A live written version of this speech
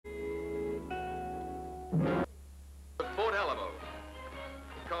Fort Alamo.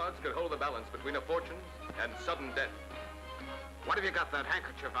 Cards could hold the balance between a fortune and sudden death. What have you got that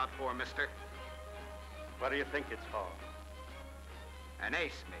handkerchief out for, mister? What do you think it's for? An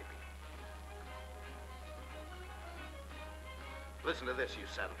ace, maybe. Listen to this, you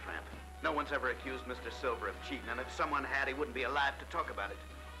saddle tramp. No one's ever accused Mr. Silver of cheating, and if someone had, he wouldn't be alive to talk about it.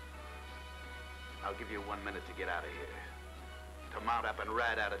 I'll give you 1 minute to get out of here. To mount up and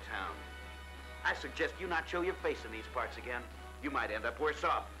ride out of town. I suggest you not show your face in these parts again. You might end up worse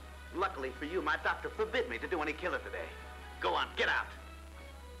off. Luckily for you, my doctor forbid me to do any killing today. Go on, get out.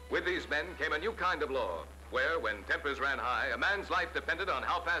 With these men came a new kind of law, where, when tempers ran high, a man's life depended on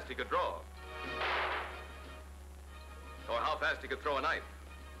how fast he could draw. Or how fast he could throw a knife.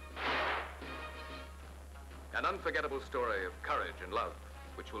 An unforgettable story of courage and love,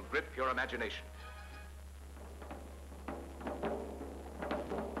 which will grip your imagination.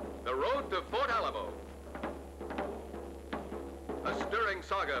 The Road to Fort Alamo. A stirring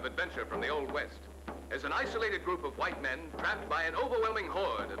saga of adventure from the Old West. As an isolated group of white men, trapped by an overwhelming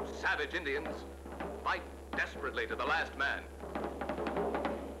horde of savage Indians, fight desperately to the last man.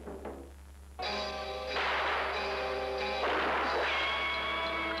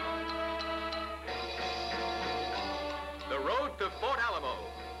 The Road to Fort Alamo,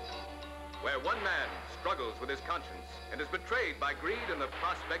 where one man struggles with his conscience and is betrayed by greed and the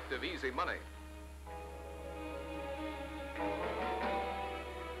prospect of easy money.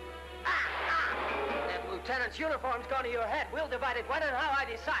 That lieutenant's uniform's gone to your head. We'll divide it when and how I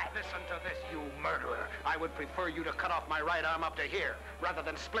decide. Listen to this, you murderer. I would prefer you to cut off my right arm up to here, rather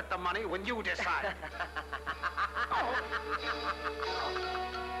than split the money when you decide. Oh.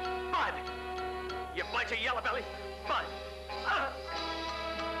 Bud! You bunch of yellow belly! Bud!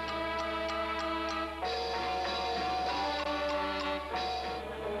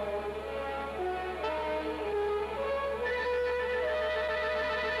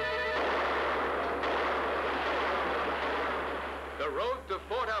 The Road to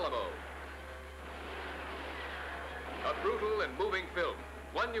Fort Alamo. A brutal and moving film,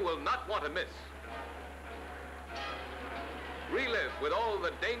 one you will not want to miss. Relive with all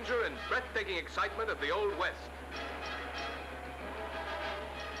the danger and breathtaking excitement of the Old West.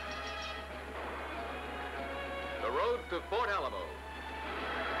 The Road to Fort Alamo.